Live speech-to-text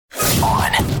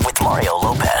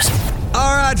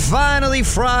Finally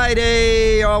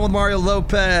Friday, on with Mario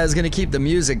Lopez. Going to keep the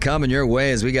music coming your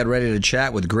way as we get ready to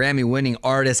chat with Grammy-winning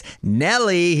artist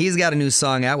Nelly. He's got a new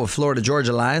song out with Florida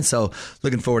Georgia Line, so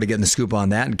looking forward to getting the scoop on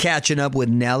that and catching up with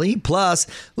Nelly. Plus,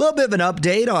 a little bit of an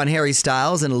update on Harry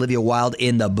Styles and Olivia Wilde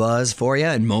in the buzz for you,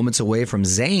 and moments away from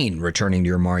Zayn returning to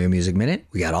your Mario Music Minute.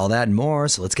 We got all that and more,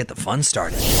 so let's get the fun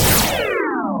started.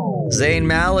 Zayn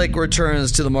Malik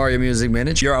returns to the Mario Music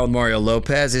Minute. You're on with Mario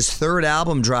Lopez. His third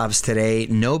album drops today.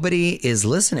 Nobody is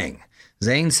listening.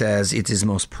 Zayn says it's his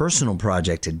most personal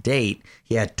project to date.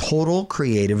 He had total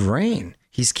creative reign.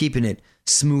 He's keeping it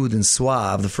smooth and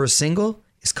suave. The first single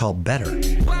is called Better.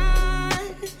 Why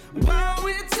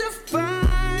we're to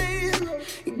find,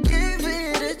 give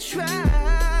it a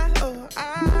try. Oh,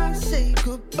 I say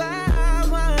goodbye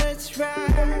while it's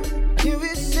right. Can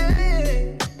we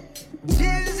say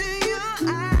tears in your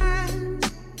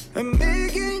eyes? I'm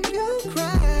making you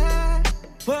cry.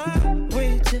 Why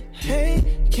we to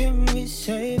hate? Can we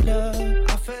say love?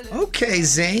 Okay,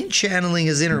 Zayn, channeling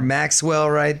his inner Maxwell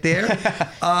right there.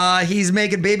 He's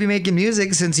making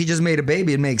music since he just made a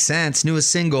baby. It makes sense. Newest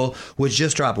single, which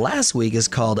just dropped last week, is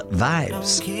called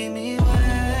Vibes.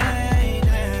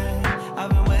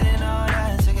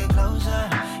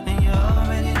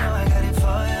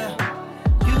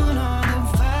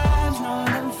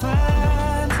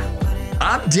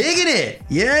 I'm digging it.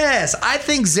 Yes. I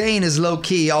think Zayn is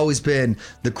low-key always been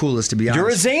the coolest, to be honest. You're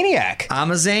a Zaniac.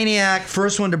 I'm a Zaniac.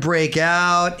 First one to break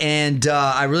out, and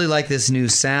I really like this new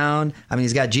sound. I mean,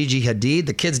 he's got Gigi Hadid.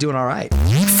 The kid's doing all right.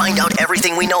 Find out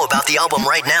everything we know about the album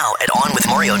right now at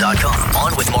OnWithMario.com.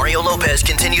 On with Mario Lopez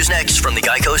continues next from the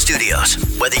Geico Studios.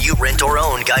 Whether you rent or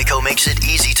own, Geico makes it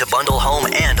easy to bundle home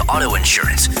and auto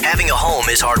insurance. Having a home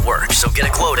is hard work, so get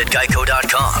a quote at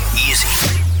Geico.com. Easy.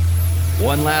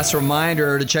 One last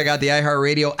reminder to check out the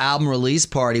iHeartRadio album release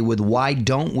party with Why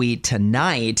Don't We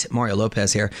tonight. Mario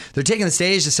Lopez here. They're taking the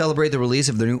stage to celebrate the release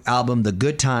of their new album, The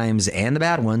Good Times and the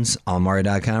Bad Ones. On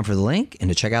Mario.com for the link and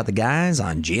to check out the guys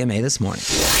on GMA this morning.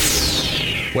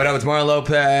 What up, it's Mario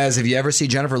Lopez. If you ever see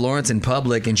Jennifer Lawrence in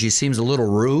public and she seems a little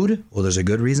rude, well, there's a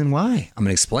good reason why. I'm going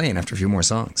to explain after a few more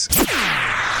songs.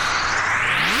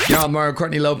 You're on Mario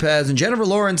Courtney Lopez, and Jennifer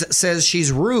Lawrence says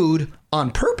she's rude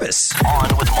on purpose.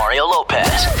 On with Mario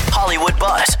Lopez, Hollywood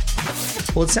Buzz.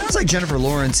 Well, it sounds like Jennifer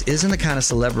Lawrence isn't the kind of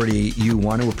celebrity you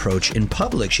want to approach in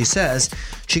public. She says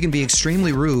she can be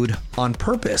extremely rude on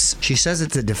purpose. She says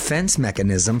it's a defense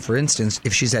mechanism. For instance,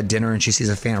 if she's at dinner and she sees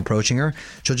a fan approaching her,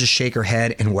 she'll just shake her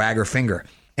head and wag her finger.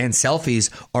 And selfies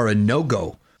are a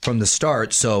no-go from the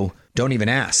start, so don't even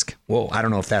ask. Whoa, I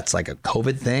don't know if that's like a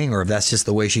COVID thing or if that's just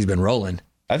the way she's been rolling.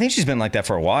 I think she's been like that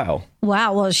for a while.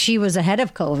 Wow. Well, she was ahead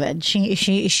of COVID.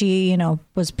 She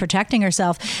was protecting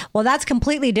herself. Well, that's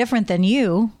completely different than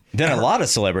you. Than a lot of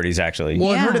celebrities, actually.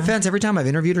 Well, in her defense, every time I've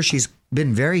interviewed her, she's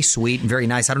been very sweet and very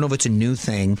nice. I don't know if it's a new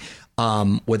thing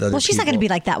with other Well, she's people. not going to be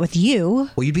like that with you.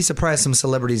 Well, you'd be surprised. Some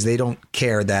celebrities, they don't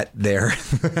care that they're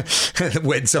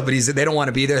when they don't want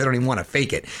to be there. They don't even want to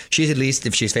fake it. She's, at least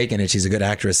if she's faking it, she's a good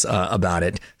actress about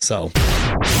it. So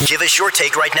give us your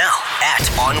take right now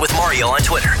at On With Mario on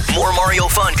Twitter. More Mario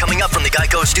fun coming up from the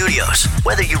Geico Studios.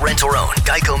 Whether you rent or own,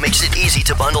 Geico makes it easy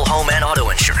to bundle home and auto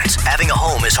insurance. Having a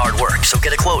home is hard work, so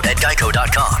get a quote at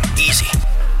Geico.com. Easy.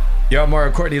 Yo,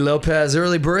 Mario Courtney Lopez.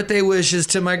 Early birthday wishes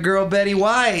to my girl Betty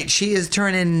White. She is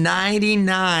turning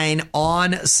 99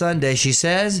 on Sunday. She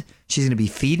says she's going to be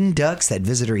feeding ducks that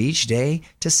visit her each day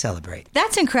to celebrate.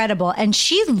 That's incredible. And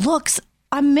she looks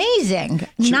amazing.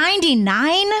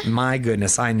 99? My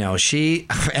goodness, I know.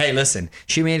 Hey, listen,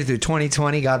 she made it through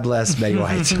 2020. God bless Betty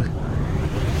White.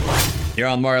 You're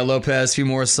on Mario Lopez. A few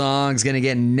more songs. Going to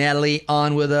get Nelly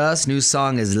on with us. New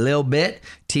song is Lil Bit.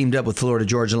 Teamed up with Florida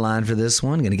Georgia Line for this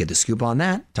one. Going to get the scoop on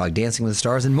that. Talk Dancing with the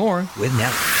Stars and more with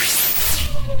Nelly.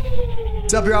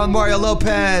 What's up, you're on Mario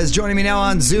Lopez. Joining me now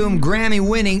on Zoom,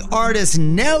 Grammy-winning artist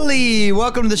Nelly.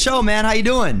 Welcome to the show, man. How you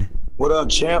doing? What up,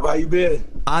 champ? How you been?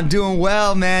 I'm doing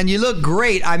well, man. You look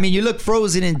great. I mean, you look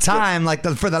frozen in time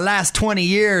for the last 20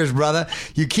 years, brother.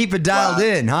 You keep it dialed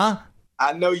in, huh?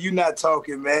 I know you're not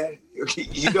talking, man.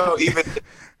 You don't even...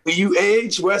 Do you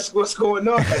age? What's going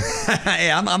on?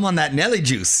 Hey, I'm on that Nelly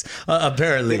juice,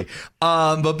 apparently.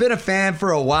 But been a fan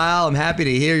for a while. I'm happy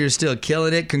to hear you're still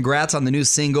killing it. Congrats on the new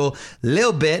single,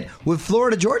 Lil Bit, with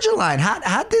Florida Georgia Line.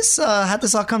 How'd this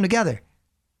all come together?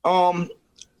 Well,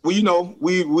 you know,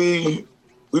 we've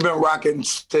been rocking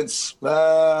since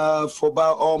for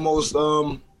about almost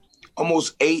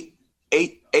 8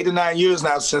 or 9 years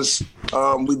now since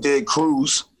we did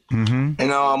Cruise. Mm-hmm.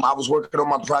 And I was working on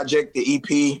my project, the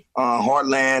EP,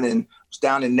 Heartland, and was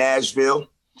down in Nashville.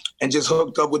 and just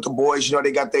hooked up with the boys. You know,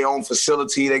 they got their own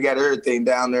facility. They got everything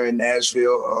down there in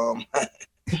Nashville.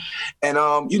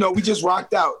 And, you know, we just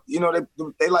rocked out. You know,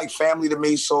 they like family to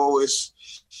me. So it's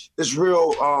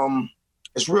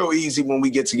real easy when we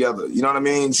get together. You know what I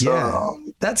mean? So, yeah,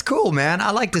 that's cool, man.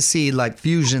 I like to see like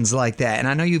fusions like that. And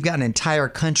I know you've got an entire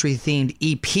country themed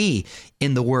EP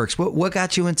in the works. What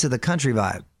got you into the country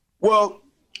vibe? Well,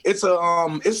 it's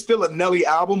still a Nelly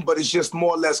album, but it's just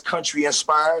more or less country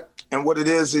inspired. And what it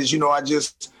is, you know, I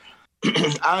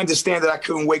understand that I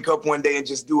couldn't wake up one day and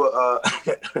just do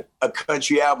a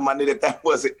country album. I knew that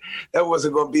wasn't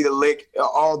going to be the lick.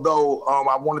 Although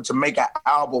I wanted to make an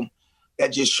album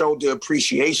that just showed the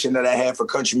appreciation that I had for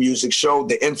country music, showed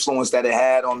the influence that it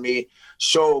had on me,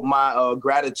 showed my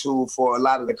gratitude for a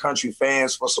lot of the country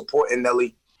fans for supporting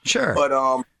Nelly. Sure.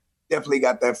 But definitely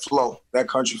got that flow, that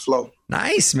country flow.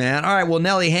 Nice, man. All right, well,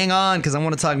 Nelly, hang on, because I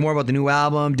want to talk more about the new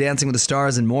album, Dancing with the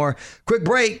Stars, and more. Quick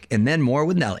break, and then more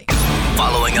with Nelly.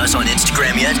 Following us on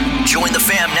Instagram yet? Join the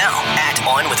fam now at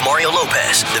On With Mario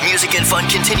Lopez. The music and fun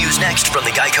continues next from the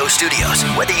Geico Studios.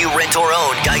 Whether you rent or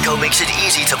own, Geico makes it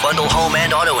easy to bundle home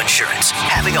and auto insurance.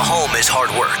 Having a home is hard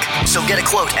work, so get a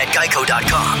quote at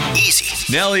geico.com.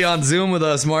 Easy. Nelly on Zoom with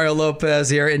us, Mario Lopez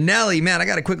here. And Nelly, man, I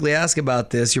got to quickly ask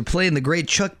about this. You're playing the great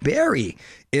Chuck Berry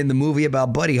in the movie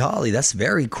about Buddy Holly. That's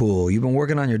very cool. You've been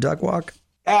working on your duck walk?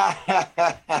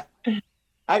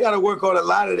 I got to work on a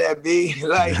lot of that, B.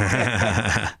 Like,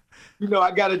 you know,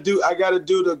 I got to do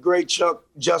the great Chuck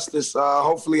justice.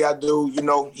 Hopefully I do. You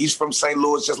know, he's from St.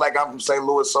 Louis, just like I'm from St.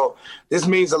 Louis. So this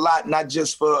means a lot, not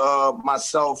just for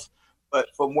myself, but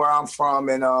from where I'm from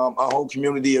and a whole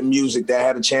community of music that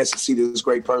had a chance to see this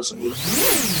great person.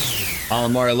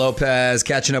 I'm Mario Lopez,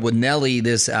 catching up with Nelly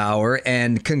this hour.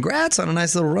 And congrats on a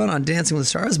nice little run on Dancing with the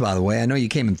Stars, by the way. I know you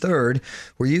came in third.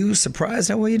 Were you surprised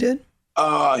how well you did?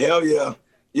 Hell yeah.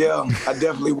 Yeah, I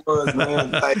definitely was,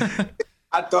 man. Like,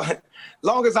 I thought,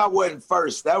 long as I wasn't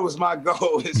first, that was my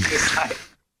goal. It's just like,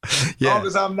 long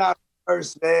as I'm not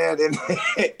first, man. And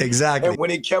exactly. And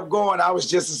when it kept going, I was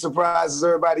just as surprised as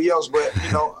everybody else. But,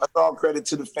 you know, it's all credit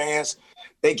to the fans.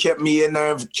 They kept me in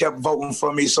there and kept voting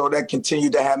for me. So that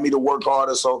continued to have me to work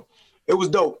harder. So it was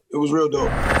dope. It was real dope.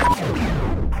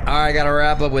 All right, got to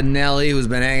wrap up with Nelly, who's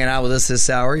been hanging out with us this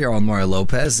hour. You're on Mario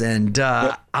Lopez. And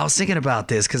I was thinking about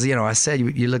this because, you know, I said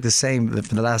you look the same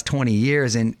for the last 20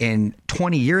 years. And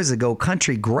 20 years ago,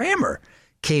 Country Grammar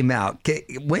came out.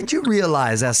 When did you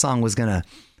realize that song was going to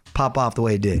pop off the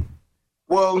way it did?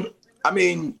 Well, I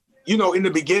mean, you know, in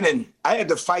the beginning, I had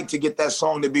to fight to get that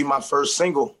song to be my first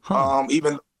single.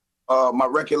 Even my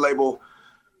record label,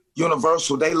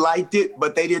 Universal, they liked it,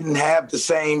 but they didn't have the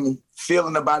same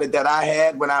feeling about it that I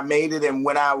had when I made it and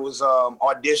when I was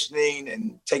auditioning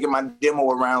and taking my demo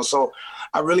around. So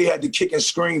I really had to kick and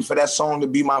scream for that song to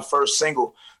be my first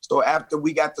single. So after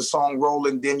we got the song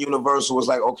rolling, then Universal was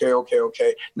like, okay.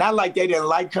 Not like they didn't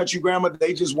like Country Grammar.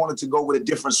 They just wanted to go with a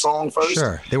different song first.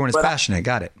 Sure. They weren't as passionate.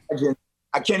 Got it.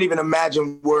 I can't even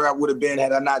imagine where I would have been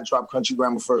had I not dropped Country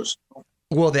Grammar first.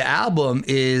 Well, the album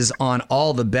is on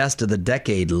all the best of the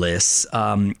decade lists.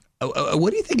 What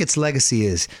do you think its legacy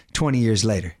is 20 years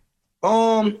later?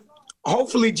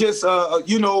 Hopefully just,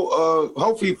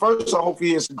 hopefully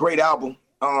it's a great album.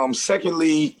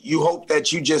 Secondly, you hope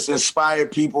that you just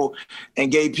inspired people and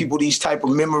gave people these type of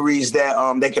memories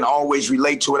that they can always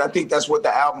relate to it. I think that's what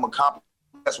the album accomplished.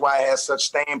 That's why it has such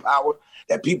staying power,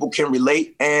 that people can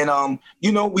relate. And,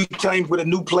 we came with a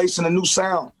new place and a new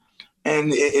sound.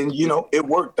 And it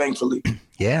worked, thankfully.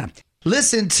 Yeah.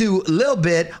 Listen to Lil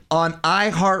Bit on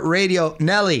iHeartRadio.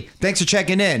 Nelly, thanks for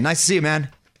checking in. Nice to see you, man.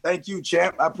 Thank you,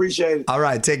 champ. I appreciate it. All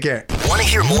right, take care. Want to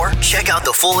hear more? Check out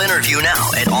the full interview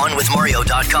now at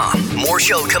onwithmario.com. More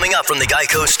show coming up from the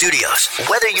Geico Studios.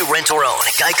 Whether you rent or own,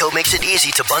 Geico makes it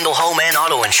easy to bundle home and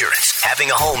auto insurance.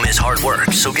 Having a home is hard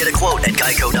work, so get a quote at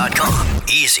geico.com.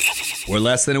 Easy. We're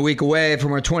less than a week away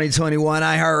from our 2021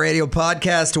 iHeartRadio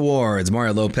Podcast Awards.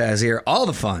 Mario Lopez here. All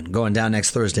the fun going down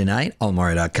next Thursday night.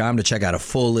 Allmario.com to check out a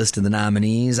full list of the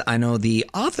nominees. I know the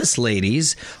Office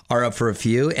ladies are up for a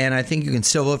few, and I think you can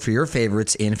still vote for your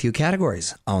favorites in a few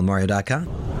categories. Allmario.com.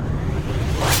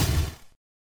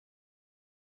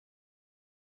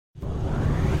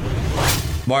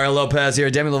 Mario Lopez here.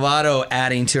 Demi Lovato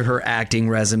adding to her acting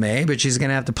resume, but she's going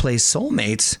to have to play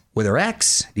soulmates with her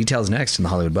ex. Details next in the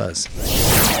Hollywood Buzz.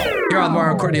 You're on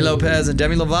Mario, Courtney Lopez, and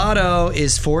Demi Lovato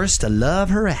is forced to love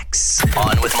her ex.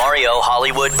 On with Mario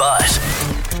Hollywood Buzz.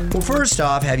 Well, first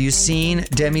off, have you seen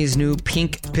Demi's new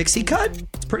pink pixie cut?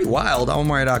 It's pretty wild on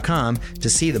Mario.com to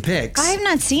see the pics. I have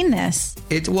not seen this.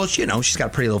 She's got a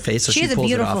pretty little face, so she has a pulls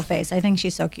beautiful it off. face. I think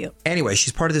she's so cute. Anyway,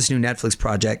 she's part of this new Netflix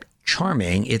project,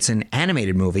 Charming. It's an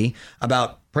animated movie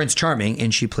about Prince Charming,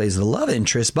 and she plays the love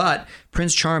interest, but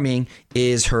Prince Charming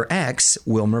is her ex,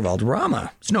 Wilmer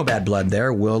Valderrama. There's no bad blood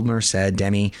there. Wilmer said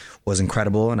Demi was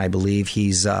incredible, and I believe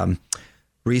he's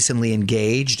recently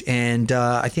engaged, and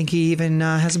I think he even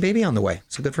has a baby on the way,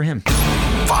 so good for him.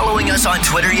 Following us on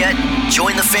Twitter yet?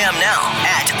 Join the fam now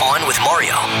at On With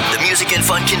Mario. The music and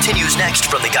fun continues next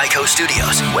from the Geico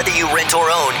Studios. Whether you rent or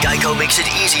own, Geico makes it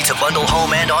easy to bundle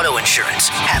home and auto insurance.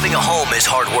 Having a home is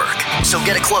hard work, so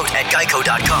get a quote at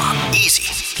geico.com.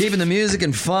 Easy. Keeping the music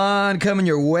and fun coming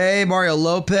your way. Mario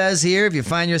Lopez here. If you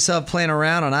find yourself playing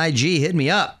around on IG, hit me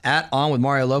up at On With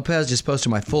Mario Lopez. Just posted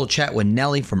my full chat with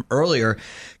Nelly from earlier.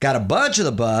 Got a bunch of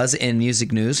the buzz in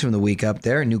music news from the week up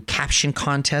there. A new caption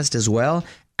contest as well.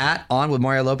 At On With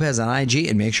Mario Lopez on IG,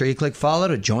 and make sure you click follow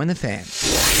to join the fam.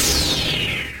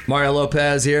 Mario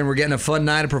Lopez here, and we're getting a fun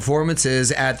night of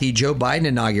performances at the Joe Biden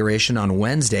inauguration on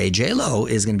Wednesday. J-Lo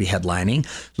is going to be headlining.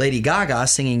 Lady Gaga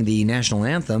singing the national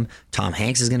anthem. Tom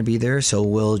Hanks is going to be there. So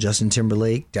will Justin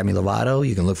Timberlake, Demi Lovato.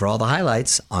 You can look for all the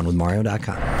highlights on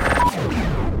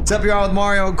onwithmario.com. What's up, y'all? With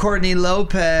Mario and Courtney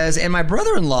Lopez. And my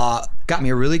brother-in-law got me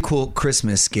a really cool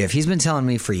Christmas gift. He's been telling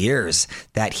me for years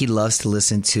that he loves to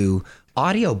listen to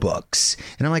audiobooks.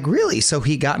 And I'm like, really? So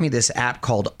he got me this app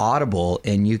called Audible,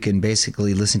 and you can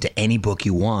basically listen to any book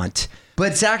you want.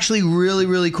 But it's actually really,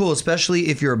 really cool, especially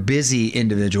if you're a busy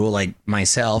individual like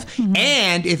myself. Mm-hmm.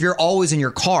 And if you're always in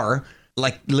your car,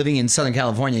 like living in Southern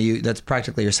California, that's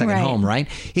practically your second home, right?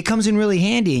 It comes in really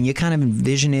handy, and you kind of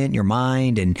envision it in your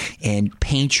mind and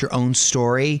paint your own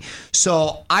story.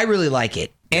 So I really like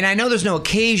it. And I know there's no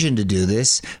occasion to do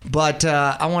this, but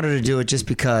I wanted to do it just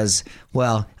because,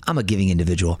 well, I'm a giving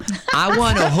individual. I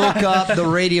want to hook up the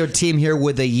radio team here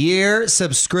with a year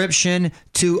subscription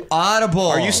to Audible.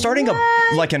 Are you starting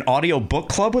an audio book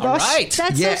club with us? Right.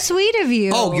 That's so sweet of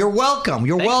you. Oh, you're welcome.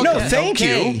 You're welcome. No, thank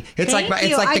you. It's Thank like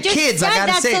you. the kids. I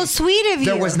gotta that's say, so sweet of you.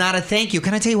 There was not a thank you.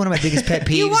 Can I tell you one of my biggest pet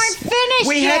peeves? You weren't finished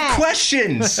We yet. had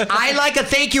questions. I like a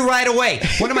thank you right away.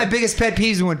 One of my biggest pet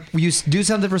peeves is when you do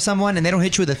something for someone and they don't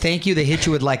hit you with a thank you, they hit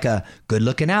you with like a good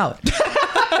looking out.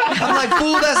 I'm like,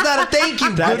 fool, that's not a thank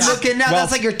you. Good looking out.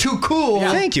 That's like you're too cool.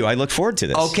 Yeah. Thank you. I look forward to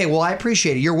this. Okay, well, I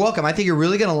appreciate it. You're welcome. I think you're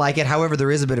really going to like it. However,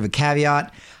 there is a bit of a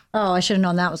caveat. Oh, I should have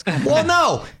known that was coming. Well,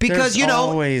 no, because, There's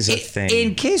always a thing.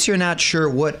 In case you're not sure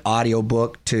what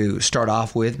audiobook to start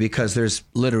off with, because there's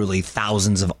literally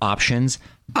thousands of options,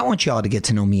 I want y'all to get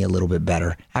to know me a little bit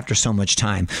better after so much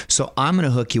time. So I'm going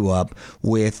to hook you up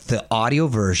with the audio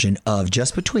version of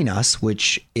Just Between Us,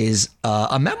 which is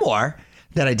a memoir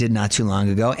that I did not too long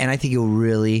ago, and I think you'll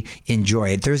really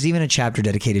enjoy it. There's even a chapter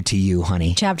dedicated to you,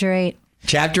 honey. Chapter 8.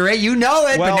 Chapter 8, you know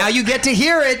it, Well, but now you get to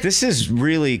hear it. This is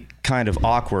really kind of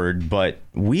awkward, but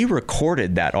we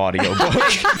recorded that audio book.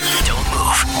 Don't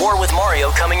move. More with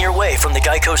Mario coming your way from the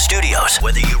Geico Studios.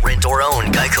 Whether you rent or own,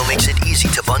 Geico makes it easy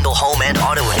to bundle home and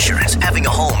auto insurance. Having a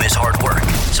home is hard work,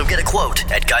 so get a quote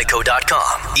at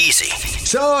geico.com. Easy.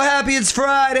 So happy it's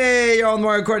Friday. You're on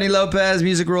Mario Courtney Lopez.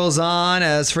 Music rolls on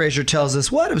as Fraser tells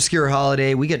us what obscure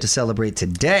holiday we get to celebrate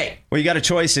today. Well, you got a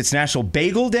choice. It's National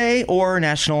Bagel Day or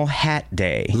National Hat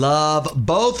Day. Love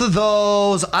both of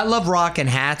those. I love rocking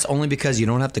hats only because you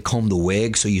don't have to comb the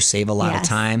wig, so you save a lot of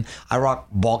time. I rock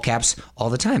ball caps all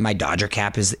the time. My Dodger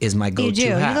cap is my go-to You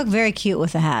do. hat. You look very cute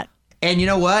with a hat. And you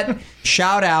know what?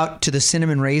 Shout out to the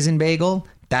cinnamon raisin bagel.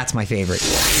 That's my favorite.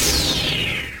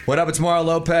 What up? It's Mario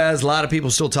Lopez. A lot of people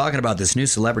still talking about this new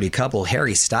celebrity couple,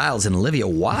 Harry Styles and Olivia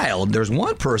Wilde. There's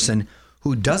one person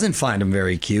who doesn't find him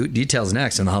very cute. Details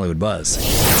next on the Hollywood Buzz.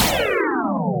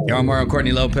 You're on Mario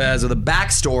Courtney Lopez with a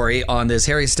backstory on this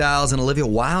Harry Styles and Olivia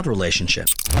Wilde relationship.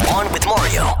 On with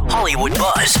Mario, Hollywood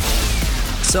Buzz.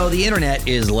 So the internet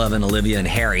is loving Olivia and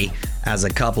Harry as a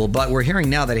couple, but we're hearing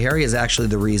now that Harry is actually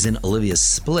the reason Olivia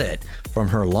split from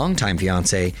her longtime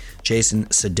fiance, Jason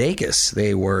Sudeikis.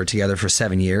 They were together for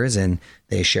 7 years and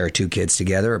they share 2 kids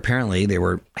together. Apparently they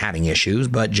were having issues,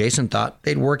 but Jason thought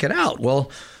they'd work it out.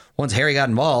 Well, once Harry got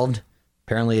involved,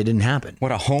 apparently it didn't happen.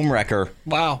 What a home wrecker.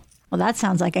 Wow. Well, that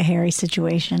sounds like a hairy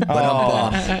situation.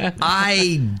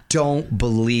 I don't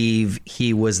believe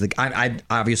he was I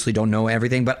obviously don't know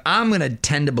everything, but I'm going to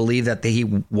tend to believe that he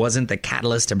wasn't the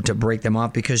catalyst to break them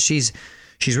off, because she's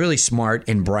really smart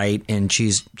and bright, and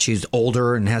she's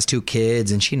older and has 2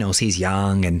 kids, and she knows he's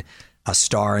young and a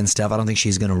star and stuff. I don't think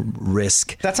she's going to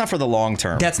risk. That's not for the long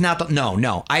term. That's not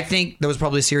no. I think there was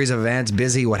probably a series of events,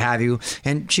 busy, what have you,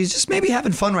 and she's just maybe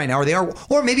having fun right now,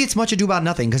 or maybe it's much ado about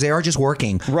nothing, because they are just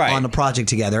working on the project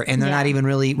together, and they're not even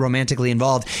really romantically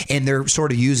involved, and they're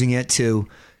sort of using it to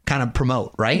kind of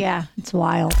promote, right? Yeah, it's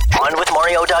wild.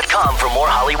 OnWithMario.com for more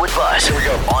Hollywood buzz. Here we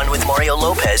go. On with Mario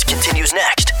Lopez continues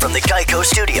next from the Geico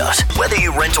Studios. Whether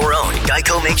you rent or own,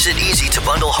 Geico makes it easy to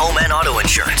bundle home and auto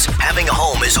insurance. Having a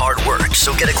home is hard work,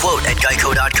 so get a quote at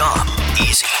Geico.com.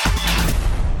 Easy.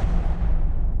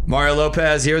 Mario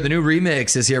Lopez here. The new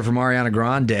remix is here from Ariana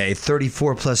Grande,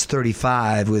 34 plus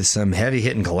 35, with some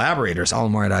heavy-hitting collaborators.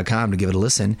 OnWithMario.com to give it a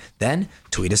listen. Then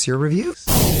tweet us your reviews.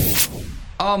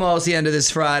 Almost the end of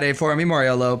this Friday for me,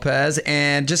 Mario Lopez,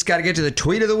 and just got to get to the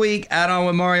tweet of the week. Add on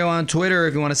with Mario on Twitter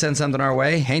if you want to send something our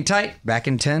way. Hang tight. Back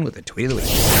in 10 with the tweet of the week.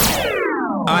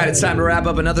 All right, it's time to wrap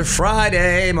up another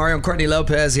Friday. Mario and Courtney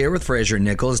Lopez here with Fraser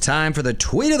Nichols. Time for the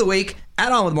tweet of the week.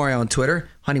 Add on with Mario on Twitter.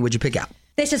 Honey, what'd you pick out?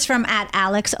 This is from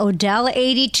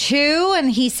 @AlexOdell82,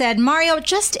 and he said, Mario,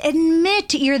 just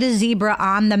admit you're the zebra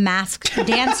on The Masked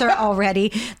Dancer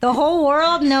already. The whole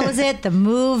world knows it. The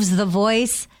moves, the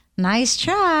voice. Nice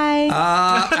try.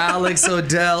 Alex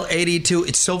Odell, 82.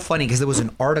 It's so funny because there was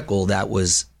an article that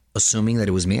was assuming that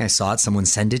it was me. I saw it. Someone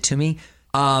sent it to me.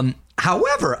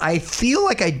 However, I feel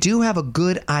like I do have a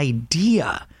good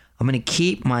idea. I'm going to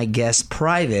keep my guess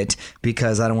private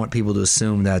because I don't want people to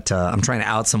assume that I'm trying to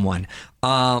out someone.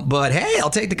 But hey,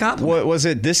 I'll take the compliment. Was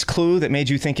it this clue that made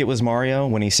you think it was Mario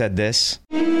when he said this?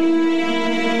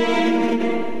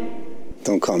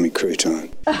 Don't call me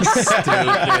Crouton.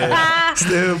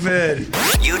 Stupid.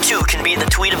 You too can be the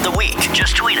tweet of the week.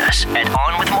 Just tweet us at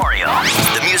On With Mario.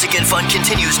 The music and fun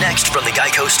continues next from the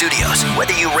Geico Studios.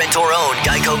 Whether you rent or own,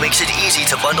 Geico makes it easy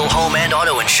to bundle home and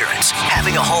auto insurance.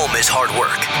 Having a home is hard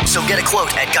work, so get a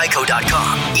quote at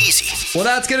Geico.com. Easy. Well,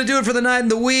 that's going to do it for the night and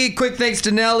the week. Quick thanks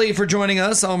to Nelly for joining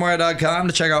us on Mario.com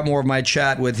to check out more of my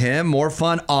chat with him. More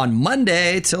fun on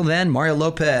Monday. Till then, Mario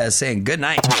Lopez saying good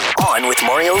night. On with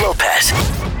Mario Lopez.